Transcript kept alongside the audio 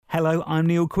Hello, I'm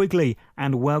Neil Quigley,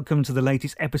 and welcome to the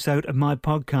latest episode of my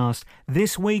podcast.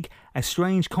 This week, a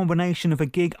strange combination of a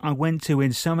gig I went to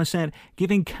in Somerset,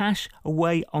 giving cash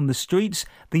away on the streets,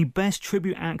 the best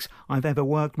tribute acts I've ever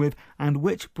worked with, and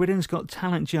which Britain's Got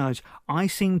Talent judge I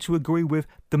seem to agree with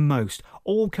the most.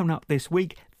 All coming up this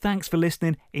week. Thanks for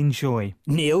listening. Enjoy.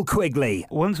 Neil Quigley.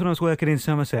 Once when I was working in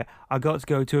Somerset, I got to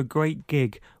go to a great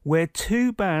gig where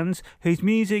two bands whose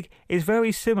music is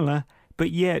very similar but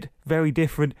yet very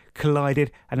different collided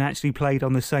and actually played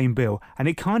on the same bill, and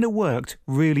it kind of worked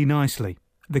really nicely.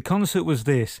 The concert was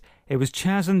this. It was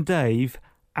Chas and Dave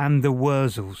and the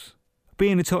Wurzels.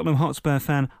 Being a Tottenham Hotspur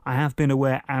fan, I have been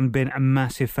aware and been a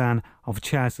massive fan of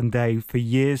Chas and Dave for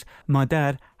years. My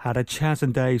dad had a Chas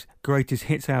and Dave's Greatest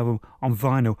Hits album on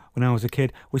vinyl when I was a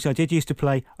kid, which I did used to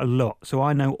play a lot, so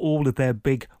I know all of their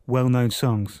big, well-known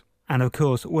songs. And of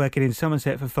course, working in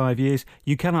Somerset for 5 years,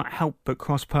 you cannot help but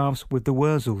cross paths with the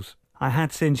Wurzels. I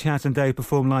had seen Chas and Dave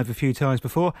perform live a few times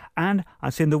before, and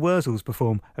I'd seen the Wurzels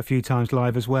perform a few times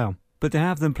live as well. But to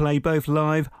have them play both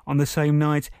live on the same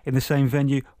night in the same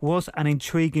venue was an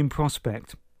intriguing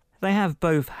prospect. They have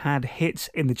both had hits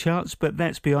in the charts, but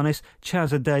let's be honest,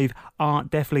 Chas and Dave are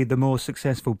definitely the more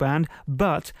successful band,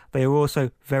 but they are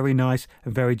also very nice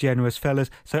and very generous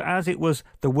fellas. So as it was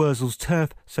the Wurzels'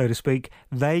 turf, so to speak,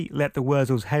 they let the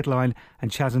Wurzels headline and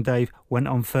Chas and Dave went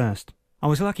on first. I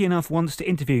was lucky enough once to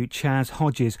interview Chas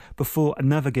Hodges before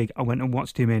another gig I went and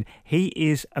watched him in. He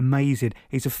is amazing.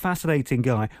 He's a fascinating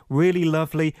guy, really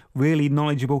lovely, really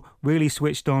knowledgeable, really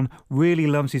switched on, really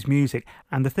loves his music.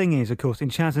 And the thing is, of course,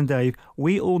 in Chas and Dave,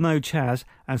 we all know Chas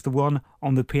as the one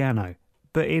on the piano.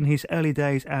 But in his early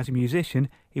days as a musician,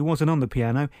 he wasn't on the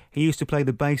piano. He used to play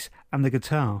the bass and the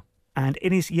guitar. And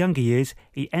in his younger years,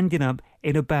 he ended up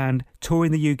in a band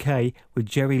touring the UK with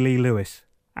Jerry Lee Lewis.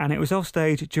 And it was off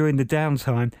stage during the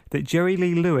downtime that Jerry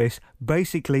Lee Lewis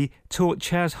basically taught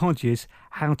Chas Hodges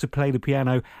how to play the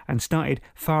piano and started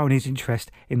firing his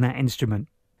interest in that instrument.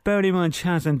 Bearing in mind,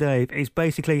 Chas and Dave is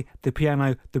basically the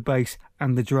piano, the bass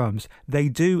and the drums. They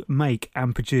do make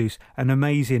and produce an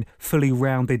amazing, fully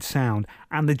rounded sound,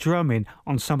 and the drumming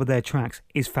on some of their tracks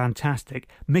is fantastic.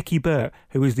 Mickey Burt,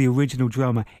 who is the original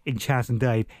drummer in Chas and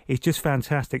Dave, is just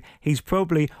fantastic. He's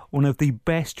probably one of the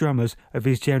best drummers of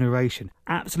his generation.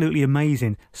 Absolutely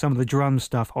amazing, some of the drum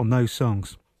stuff on those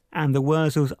songs. And the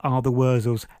Wurzels are the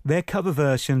Wurzels. Their cover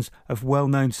versions of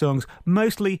well-known songs,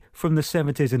 mostly from the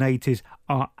 70s and 80s,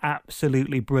 are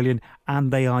absolutely brilliant,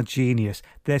 and they are genius.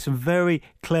 There's some very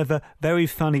clever, very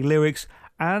funny lyrics,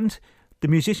 and the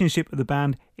musicianship of the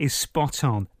band is spot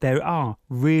on. They are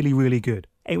really, really good.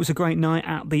 It was a great night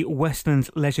at the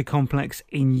Westlands Leisure Complex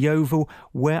in Yeovil,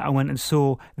 where I went and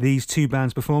saw these two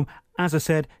bands perform. As I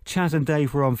said, Chas and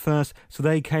Dave were on first, so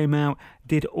they came out,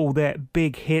 did all their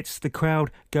big hits, the crowd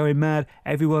going mad,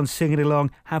 everyone singing along,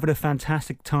 having a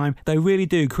fantastic time. They really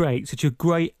do create such a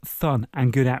great, fun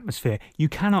and good atmosphere. You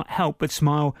cannot help but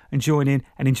smile and join in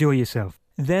and enjoy yourself.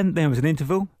 Then there was an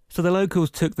interval, so the locals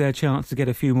took their chance to get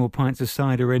a few more pints of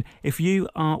cider in. If you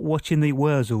are watching the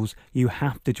Wurzels, you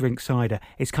have to drink cider.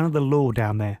 It's kind of the law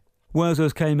down there.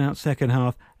 Wurzels came out second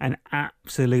half and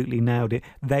absolutely nailed it.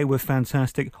 They were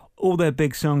fantastic. All their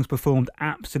big songs performed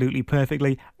absolutely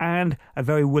perfectly, and a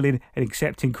very willing and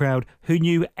accepting crowd who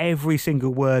knew every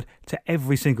single word to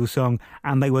every single song,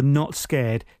 and they were not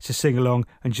scared to sing along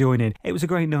and join in. It was a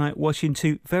great night watching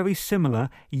two very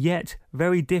similar yet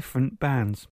very different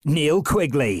bands. Neil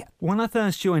Quigley. When I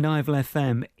first joined Ivell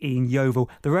FM in Yeovil,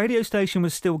 the radio station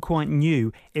was still quite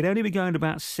new. It had only been going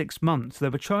about 6 months. They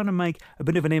were trying to make a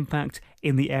bit of an impact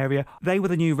in the area. They were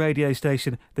the new radio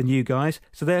station, the new guys,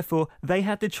 so therefore they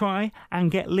had to try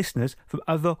and get listeners from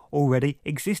other already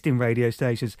existing radio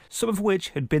stations, some of which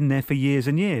had been there for years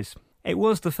and years. It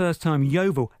was the first time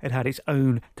Yeovil had had its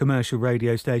own commercial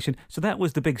radio station, so that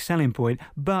was the big selling point.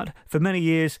 But for many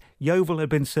years, Yeovil had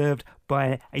been served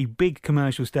by a big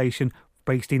commercial station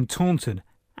based in Taunton.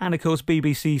 And of course,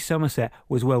 BBC Somerset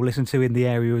was well listened to in the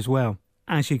area as well.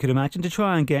 As you could imagine, to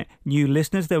try and get new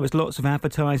listeners, there was lots of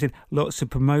advertising, lots of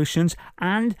promotions,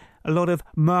 and a lot of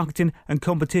marketing and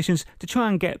competitions to try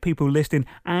and get people listening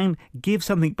and give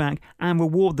something back and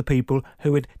reward the people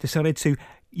who had decided to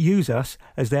use us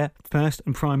as their first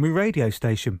and primary radio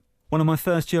station. One of my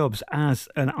first jobs as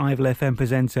an Ivell FM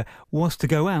presenter was to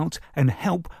go out and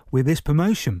help with this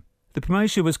promotion. The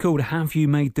promotion was called Have You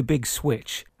Made the Big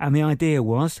Switch? And the idea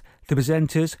was the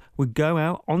presenters would go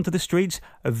out onto the streets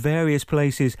of various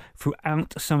places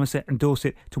throughout Somerset and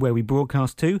Dorset to where we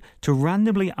broadcast to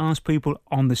randomly ask people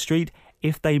on the street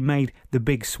if they made the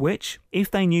big switch.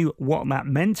 If they knew what that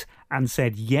meant and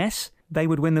said yes, they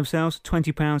would win themselves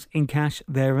 £20 in cash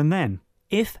there and then.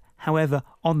 If, However,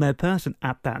 on their person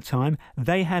at that time,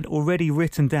 they had already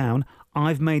written down,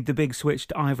 I've made the big switch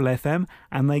to Ivor FM,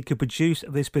 and they could produce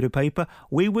this bit of paper.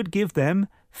 We would give them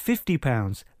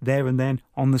 £50 there and then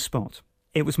on the spot.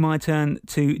 It was my turn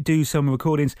to do some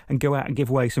recordings and go out and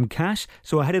give away some cash,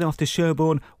 so I headed off to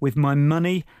Sherborne with my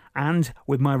money and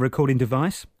with my recording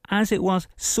device. As it was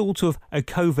sort of a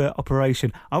covert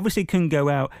operation, I obviously couldn't go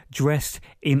out dressed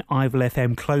in Ivor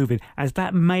FM clothing, as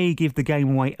that may give the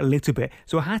game away a little bit.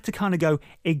 So I had to kind of go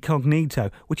incognito,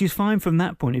 which is fine from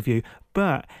that point of view.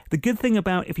 But the good thing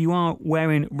about if you are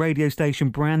wearing radio station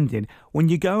branding, when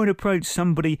you go and approach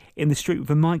somebody in the street with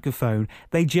a microphone,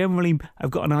 they generally have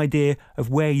got an idea of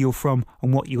where you're from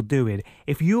and what you're doing.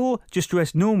 If you're just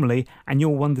dressed normally and you're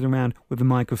wandering around with a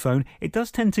microphone, it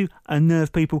does tend to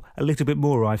unnerve people a little bit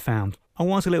more, I found. I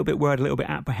was a little bit worried, a little bit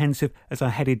apprehensive as I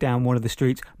headed down one of the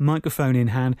streets, microphone in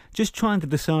hand, just trying to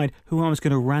decide who I was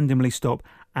going to randomly stop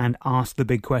and ask the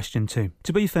big question to.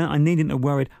 To be fair, I needn't have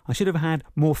worried. I should have had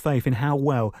more faith in how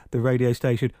well the radio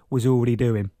station was already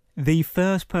doing. The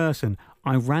first person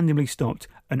I randomly stopped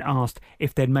and asked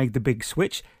if they'd made the big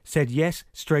switch said yes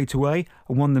straight away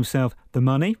and won themselves the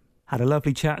money. Had a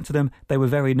lovely chat to them. They were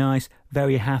very nice,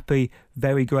 very happy,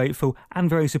 very grateful and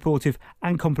very supportive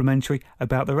and complimentary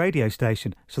about the radio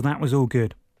station. So that was all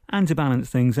good. And to balance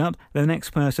things up, the next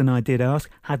person I did ask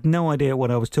had no idea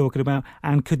what I was talking about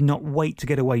and could not wait to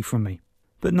get away from me.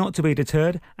 But not to be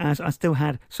deterred, as I still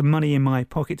had some money in my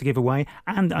pocket to give away,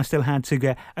 and I still had to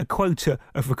get a quota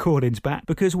of recordings back,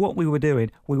 because what we were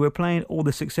doing, we were playing all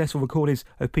the successful recordings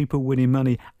of people winning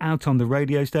money out on the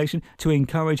radio station to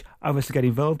encourage others to get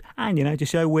involved, and to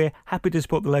show we're happy to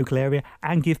support the local area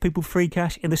and give people free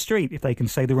cash in the street if they can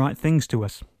say the right things to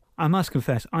us. I must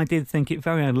confess, I did think it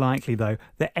very unlikely, though,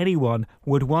 that anyone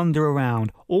would wander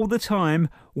around all the time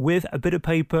with a bit of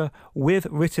paper with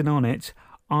written on it,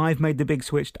 I've made the big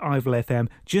switch to Ivor FM,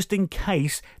 just in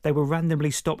case they were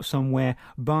randomly stopped somewhere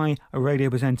by a radio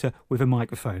presenter with a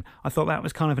microphone. I thought that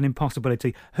was kind of an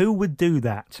impossibility. Who would do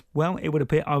that? Well, it would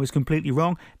appear I was completely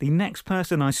wrong. The next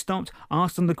person I stopped,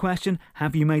 asked them the question,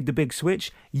 have you made the big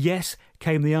switch? Yes,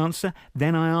 came the answer.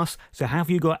 Then I asked, so have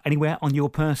you got anywhere on your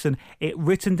person it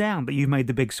written down that you've made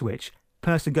the big switch?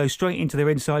 Person goes straight into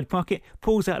their inside pocket,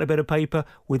 pulls out a bit of paper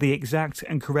with the exact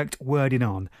and correct wording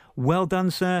on. Well done,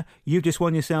 sir. You've just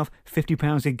won yourself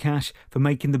 £50 in cash for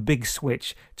making the big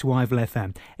switch to Ivor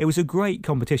FM. It was a great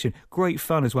competition, great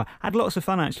fun as well. Had lots of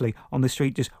fun actually on the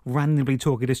street, just randomly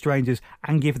talking to strangers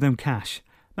and giving them cash.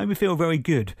 Made me feel very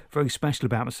good, very special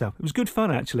about myself. It was good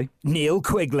fun, actually. Neil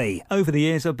Quigley. Over the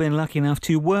years, I've been lucky enough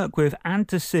to work with and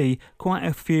to see quite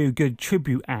a few good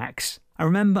tribute acts. I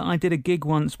remember I did a gig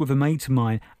once with a mate of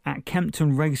mine at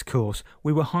Kempton Racecourse.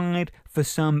 We were hired for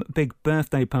some big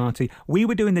birthday party. We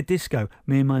were doing the disco,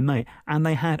 me and my mate, and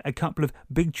they had a couple of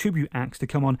big tribute acts to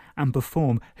come on and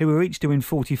perform, who were each doing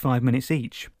 45 minutes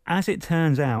each. As it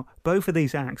turns out, both of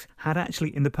these acts had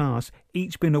actually in the past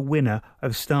each been a winner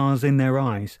of Stars in Their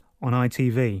Eyes on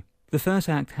ITV. The first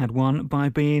act had won by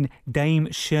being Dame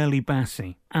Shirley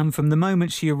Bassey. And from the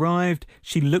moment she arrived,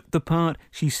 she looked the part,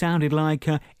 she sounded like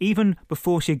her. Even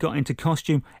before she got into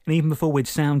costume, and even before we'd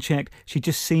sound checked, she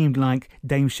just seemed like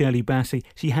Dame Shirley Bassey.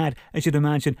 She had, as you'd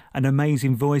imagine, an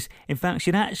amazing voice. In fact,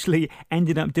 she'd actually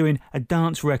ended up doing a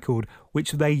dance record,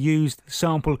 which they used the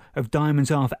sample of Diamonds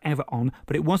Are Forever on,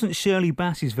 but it wasn't Shirley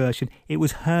Bassey's version, it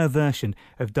was her version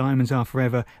of Diamonds Are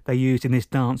Forever they used in this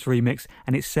dance remix,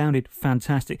 and it sounded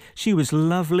fantastic. She was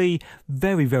lovely,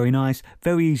 very, very nice,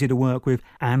 very easy to work with,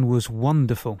 and was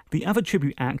wonderful. The other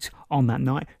tribute act on that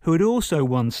night, who had also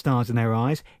won Stars in Their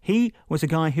Eyes, he was a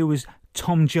guy who was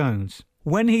Tom Jones.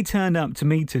 When he turned up to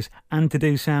meet us and to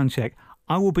do soundcheck,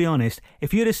 I will be honest,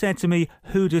 if you'd have said to me,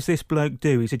 who does this bloke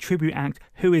do? He's a tribute act,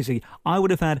 who is he? I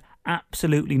would have had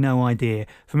absolutely no idea.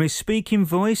 From his speaking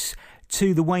voice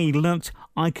to the way he looked,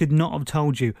 I could not have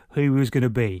told you who he was going to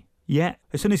be. Yet,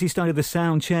 as soon as he started the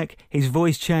sound check, his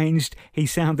voice changed. He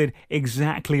sounded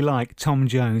exactly like Tom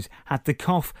Jones. Had the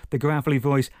cough, the gravelly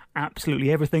voice,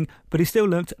 absolutely everything, but he still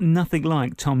looked nothing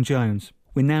like Tom Jones.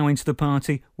 We're now into the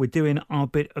party. We're doing our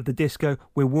bit of the disco.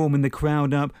 We're warming the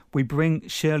crowd up. We bring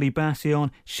Shirley Bassey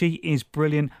on. She is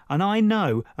brilliant. And I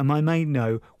know, and my mate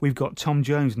know, we've got Tom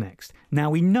Jones next. Now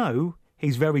we know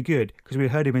he's very good because we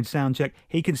heard him in Soundcheck.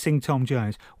 He can sing Tom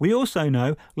Jones. We also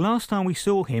know last time we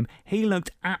saw him, he looked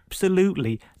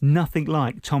absolutely nothing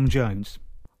like Tom Jones.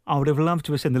 I would have loved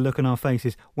to have seen the look on our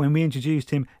faces when we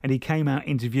introduced him and he came out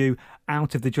into view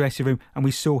out of the dressing room and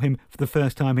we saw him for the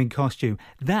first time in costume.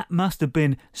 That must have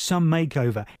been some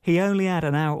makeover. He only had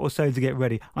an hour or so to get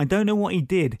ready. I don't know what he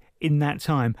did in that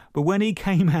time, but when he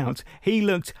came out, he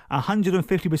looked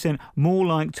 150% more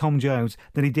like Tom Jones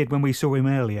than he did when we saw him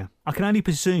earlier. I can only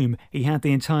presume he had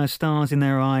the entire Stars in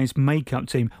Their Eyes makeup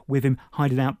team with him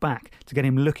hiding out back to get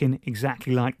him looking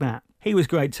exactly like that. He was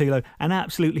great too, though, an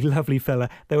absolutely lovely fella.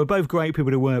 They were both great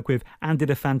people to work with and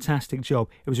did a fantastic job.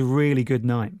 It was a really good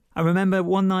night. I remember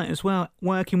one night as well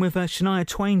working with a Shania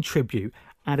Twain tribute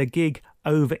at a gig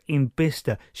over in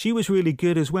Bicester. She was really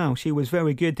good as well. She was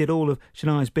very good, did all of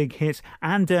Shania's big hits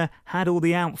and had all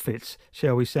the outfits,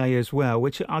 shall we say, as well,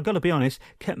 which I got to be honest,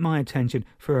 kept my attention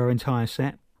for her entire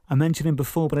set. I mentioned him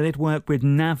before, but I did work with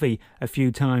Navi a few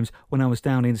times when I was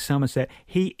down in Somerset.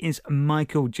 He is a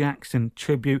Michael Jackson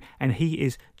tribute, and he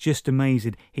is just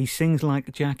amazing. He sings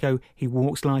like Jacko, he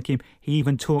walks like him, he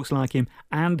even talks like him,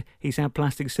 and he's had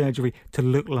plastic surgery to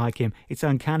look like him. It's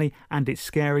uncanny and it's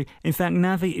scary. In fact,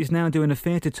 Navi is now doing a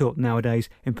theatre tour nowadays,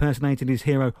 impersonating his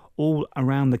hero all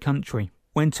around the country.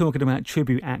 When talking about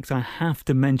tribute acts, I have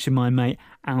to mention my mate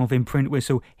Alvin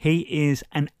Printwhistle. He is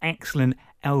an excellent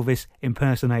Elvis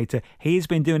impersonator. He has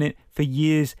been doing it for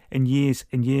years and years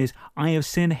and years. I have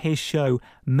seen his show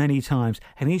many times,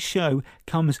 and his show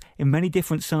comes in many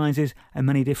different sizes and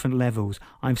many different levels.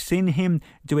 I've seen him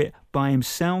do it by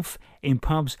himself in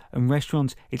pubs and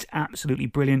restaurants. It's absolutely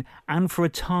brilliant. And for a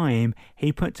time,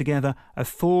 he put together a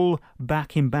full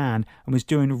backing band and was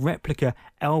doing replica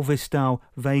Elvis-style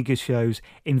Vegas shows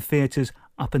in theatres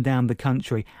up and down the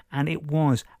country, and it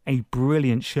was a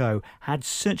brilliant show. Had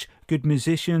such good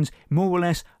musicians, more or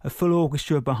less a full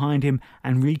orchestra behind him,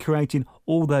 and recreating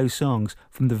all those songs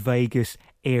from the Vegas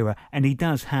era. And he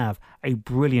does have a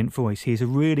brilliant voice. He's a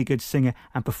really good singer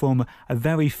and performer, a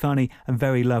very funny and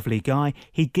very lovely guy.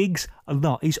 He gigs a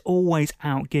lot. He's always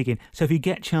out gigging. So if you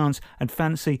get a chance and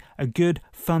fancy a good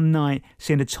fun night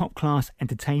seeing a top class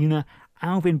entertainer,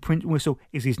 Alvin Printwhistle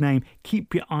is his name.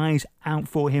 Keep your eyes out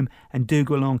for him and do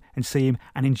go along and see him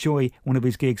and enjoy one of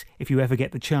his gigs if you ever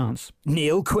get the chance.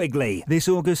 Neil Quigley. This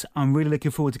August, I'm really looking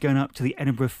forward to going up to the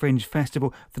Edinburgh Fringe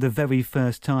Festival for the very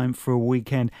first time for a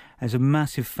weekend. As a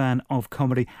massive fan of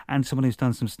comedy and someone who's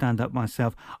done some stand-up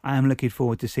myself, I am looking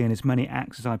forward to seeing as many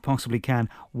acts as I possibly can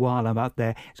while I'm up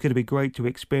there. It's going to be great to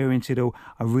experience it all.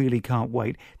 I really can't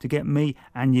wait to get me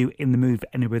and you in the mood for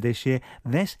Edinburgh this year.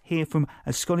 Let's hear from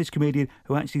a Scottish comedian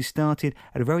who actually started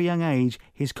at a very young age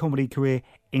his comedy career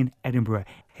in Edinburgh.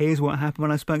 Here's what happened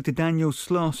when I spoke to Daniel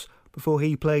Sloss before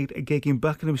he played a gig in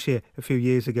Buckinghamshire a few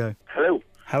years ago. Hello.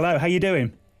 Hello, how you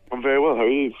doing? I'm very well, how are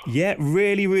you? Yeah,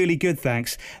 really, really good,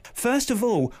 thanks. First of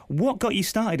all, what got you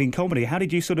started in comedy? How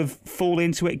did you sort of fall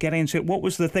into it, get into it? What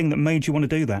was the thing that made you want to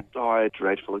do that? Oh, I had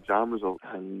dreadful exam results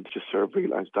and just sort of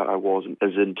realised that I wasn't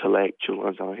as intellectual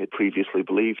as I had previously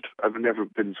believed. I've never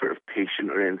been sort of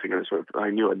patient or anything. I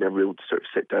knew I'd never be able to sort of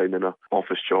sit down in an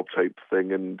office job type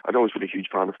thing, and I'd always been a huge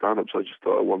fan of stand-up, so I just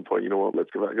thought at one point, you know what, let's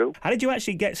give that a go. How did you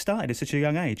actually get started at such a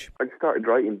young age? I started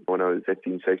writing when I was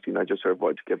 15, 16. I just sort of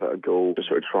wanted to give it a go, just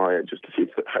sort of try it, just to see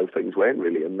how things went,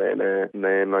 really. And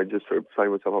then I just sort of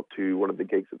signed myself up to one of the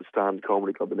gigs at the Stand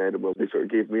Comedy Club in Edinburgh. They sort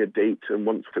of gave me a date, and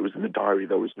once it was in the diary,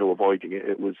 there was no avoiding it.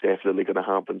 It was definitely going to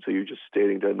happen, so you're just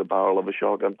staring down the barrel of a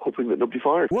shotgun, hoping that nobody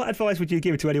fires. What advice would you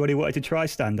give to anyone who wanted to try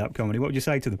stand-up comedy? What would you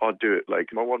say to them? I'd do it. Like,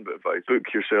 my one bit of advice, book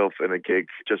yourself in a gig,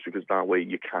 just because that way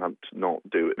you can't not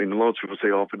do it. I mean, lots of people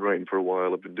say, oh, I've been writing for a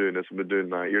while, I've been doing this, I've been doing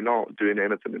that. You're not doing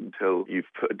anything until you've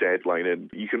put a deadline in.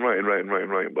 You can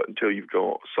write, but until you've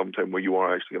got some time where you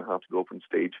are actually going to have to go up on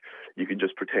stage, you can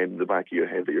just pretend in the back of your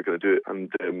head that you're going to do it,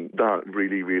 and that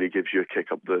really, really gives you a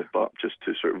kick up the butt just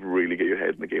to sort of really get your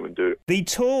head in the game and do it. The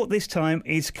tour this time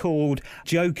is called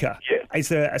Joker. Yeah. Is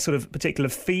there a sort of particular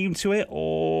theme to it,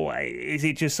 or is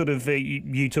it just sort of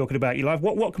you talking about your life?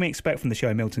 What can we expect from the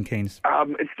show, Milton Keynes?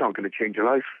 It's not going to change your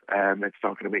life. It's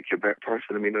not going to make you a better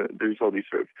person. I mean, there's all these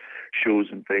sort of shows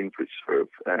and things which sort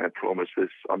of promise this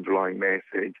underlying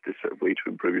message, this sort of way to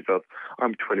improve yourself.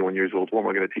 I'm 21 years old. What am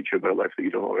I going to teach you about life that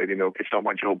you don't already know? It's not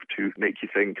my job to make you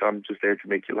think. I'm just there to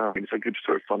make you laugh. I mean, it's a good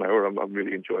sort of fun hour. I'm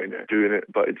really enjoying it, doing it,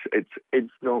 but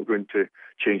it's not going to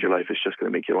change your life. It's just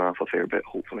going to make you laugh a fair bit,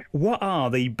 hopefully. What are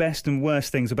the best and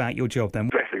worst things about your job then?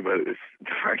 The best thing about it is the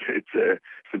fact that it's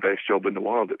the best job in the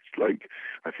world. It's like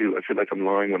I feel like I'm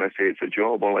lying when I say it's a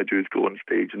job. All I do is go on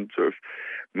stage and sort of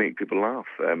make people laugh.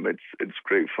 It's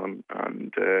great fun,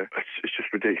 and it's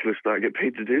just ridiculous that I get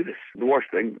paid to do this. The worst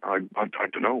thing, I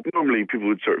don't know. Normally people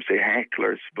would sort of say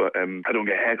hecklers, but I don't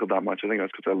get heckled that much. I think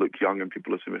that's because I look young and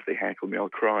people assume if they heckle me I'll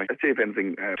cry. I'd say if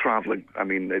anything, travelling. I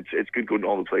mean, it's good going to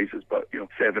all the places, but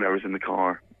 7 hours in the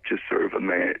car, just sort of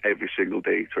every single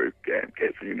day sort of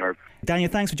gets on your nerve. Daniel,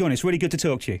 thanks for joining us. Really good to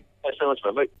talk to you. Thanks so much,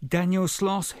 man. Daniel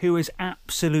Sloss, who is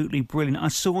absolutely brilliant. I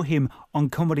saw him on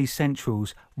Comedy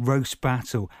Central's roast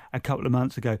battle a couple of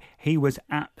months ago. He was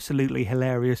absolutely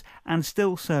hilarious and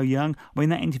still so young. I mean,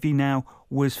 that interview now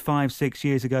was 5-6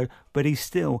 years ago, but he's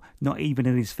still not even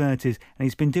in his 30s, and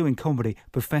he's been doing comedy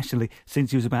professionally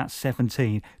since he was about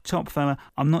 17. Top fella.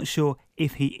 I'm not sure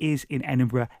if he is in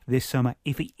Edinburgh this summer.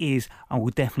 If he is, I will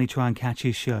definitely try and catch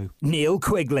his show. Neil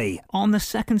Quigley. On the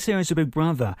second series of Big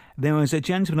Brother, there was a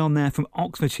gentleman on there from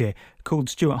Oxfordshire called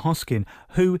Stuart Hoskin,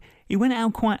 who he went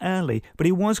out quite early, but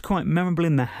he was quite memorable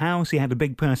in the house. He had a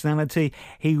big personality.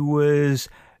 He was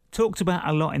talked about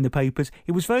a lot in the papers.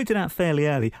 He was voted out fairly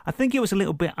early. I think he was a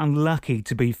little bit unlucky,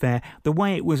 to be fair. The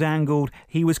way it was angled,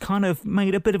 he was kind of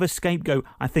made a bit of a scapegoat,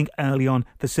 I think, early on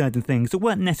for certain things that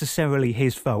weren't necessarily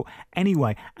his fault.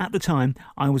 Anyway, at the time,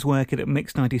 I was working at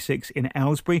Mix 96 in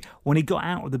Aylesbury. When he got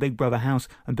out of the Big Brother house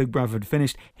and Big Brother had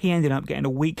finished, he ended up getting a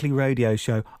weekly radio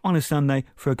show on a Sunday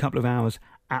for a couple of hours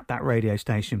at that radio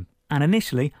station. And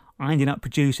initially, I ended up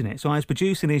producing it. So I was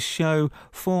producing his show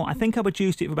I think I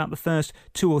produced it for about the first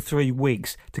 2 or 3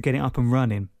 weeks to get it up and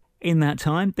running. In that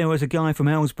time, there was a guy from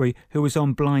Aylesbury who was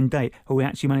on Blind Date who we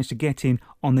actually managed to get in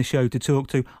on the show to talk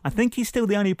to. I think he's still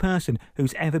the only person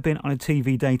who's ever been on a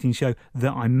TV dating show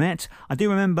that I met. I do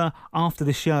remember after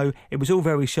the show, it was all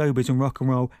very showbiz and rock and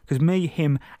roll because me,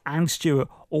 him and Stuart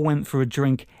all went for a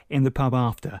drink in the pub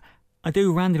after. I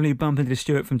do randomly bump into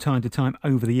Stuart from time to time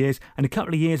over the years, and a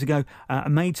couple of years ago,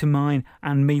 a mate of mine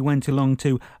and me went along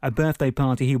to a birthday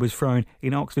party he was throwing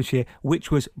in Oxfordshire, which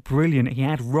was brilliant. He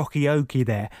had Rocky Okie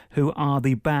there, who are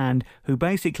the band who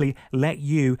basically let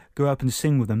you go up and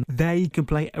sing with them. They can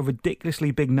play a ridiculously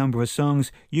big number of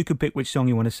songs. You can pick which song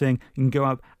you want to sing. You can go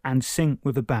up and sing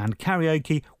with the band.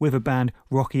 Karaoke with a band,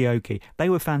 Rocky Okie. They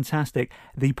were fantastic.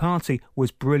 The party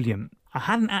was brilliant. I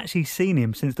hadn't actually seen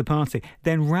him since the party.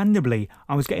 Then randomly,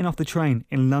 I was getting off the train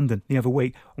in London the other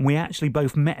week, and we actually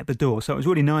both met at the door. So it was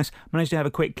really nice. Managed to have a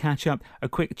quick catch-up, a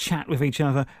quick chat with each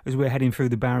other as we were heading through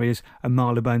the barriers at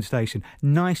Marylebone Station.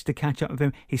 Nice to catch up with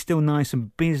him. He's still nice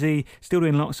and busy, still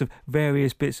doing lots of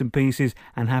various bits and pieces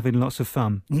and having lots of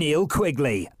fun. Neil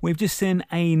Quigley. We've just seen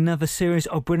another series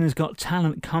of Britain's Got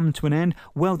Talent come to an end.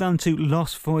 Well done to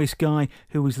Lost Voice Guy,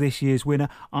 who was this year's winner.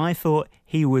 I thought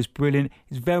he was brilliant.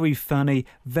 He's very funny,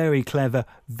 very clever,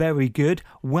 very good.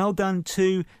 Well done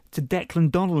to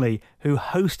Declan Donnelly, who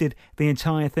hosted the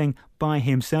entire thing by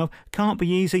himself. Can't be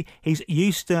easy. He's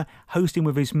used to hosting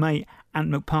with his mate Ant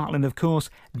McPartlin, of course.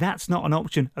 That's not an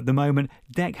option at the moment.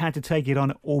 Dec had to take it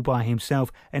on all by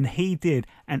himself, and he did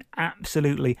an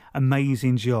absolutely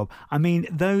amazing job. I mean,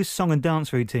 those song and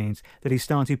dance routines that he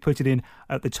started putting in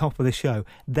at the top of the show,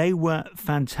 they were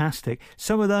fantastic.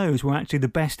 Some of those were actually the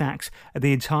best acts of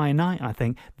the entire night, I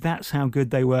think. That's how good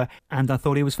they were, and I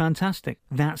thought he was fantastic.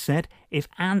 That said, if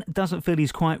Ant doesn't feel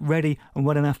he's quite ready and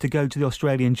well enough to go to the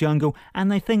Australian jungle, and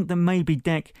they think that maybe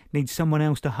Dec needs someone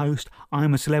else to host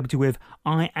I'm a Celebrity with,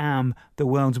 I am the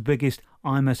world's biggest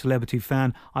I'm a Celebrity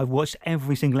fan. I've watched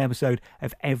every single episode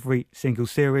of every single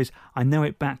series. I know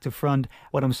it back to front.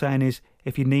 What I'm saying is,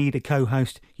 if you need a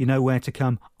co-host, you know where to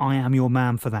come. I am your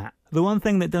man for that. The one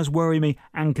thing that does worry me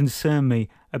and concern me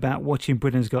about watching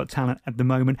Britain's Got Talent at the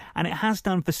moment, and it has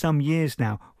done for some years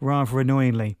now, rather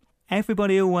annoyingly,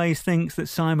 everybody always thinks that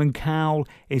Simon Cowell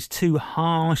is too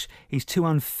harsh, he's too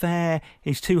unfair,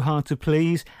 he's too hard to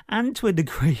please, and to a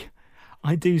degree,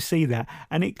 I do see that,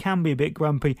 and it can be a bit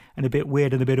grumpy and a bit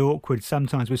weird and a bit awkward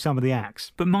sometimes with some of the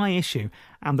acts. But my issue,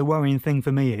 and the worrying thing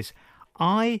for me is,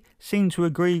 I seem to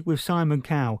agree with Simon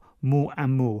Cowell more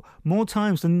and more. More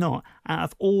times than not, out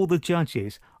of all the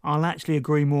judges, I'll actually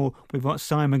agree more with what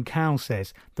Simon Cowell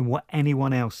says than what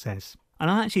anyone else says.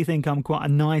 And I actually think I'm quite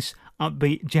a nice,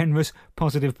 upbeat, generous,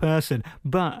 positive person,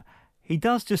 but he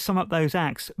does just sum up those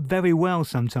acts very well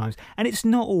sometimes, and it's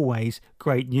not always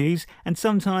great news, and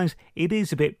sometimes it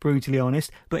is a bit brutally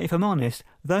honest, but if I'm honest,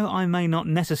 though I may not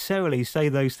necessarily say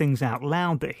those things out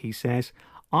loud that he says,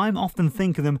 I'm often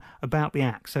thinking them about the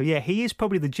act. So yeah, he is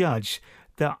probably the judge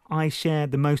that I share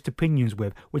the most opinions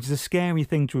with, which is a scary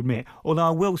thing to admit. Although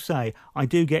I will say, I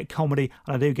do get comedy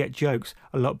and I do get jokes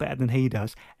a lot better than he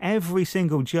does. Every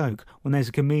single joke, when there's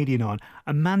a comedian on,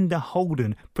 Amanda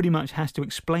Holden pretty much has to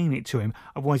explain it to him,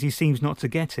 otherwise he seems not to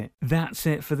get it. That's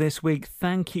it for this week.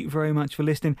 Thank you very much for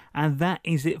listening, and that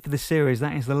is it for the series.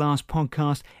 That is the last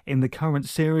podcast in the current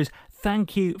series.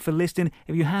 Thank you for listening.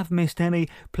 If you have missed any,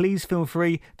 please feel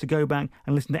free to go back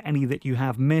and listen to any that you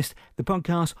have missed. The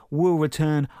podcast will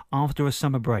return after a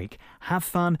summer break. Have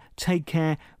fun, take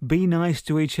care, be nice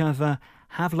to each other,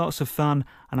 have lots of fun,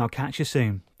 and I'll catch you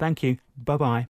soon. Thank you. Bye-bye.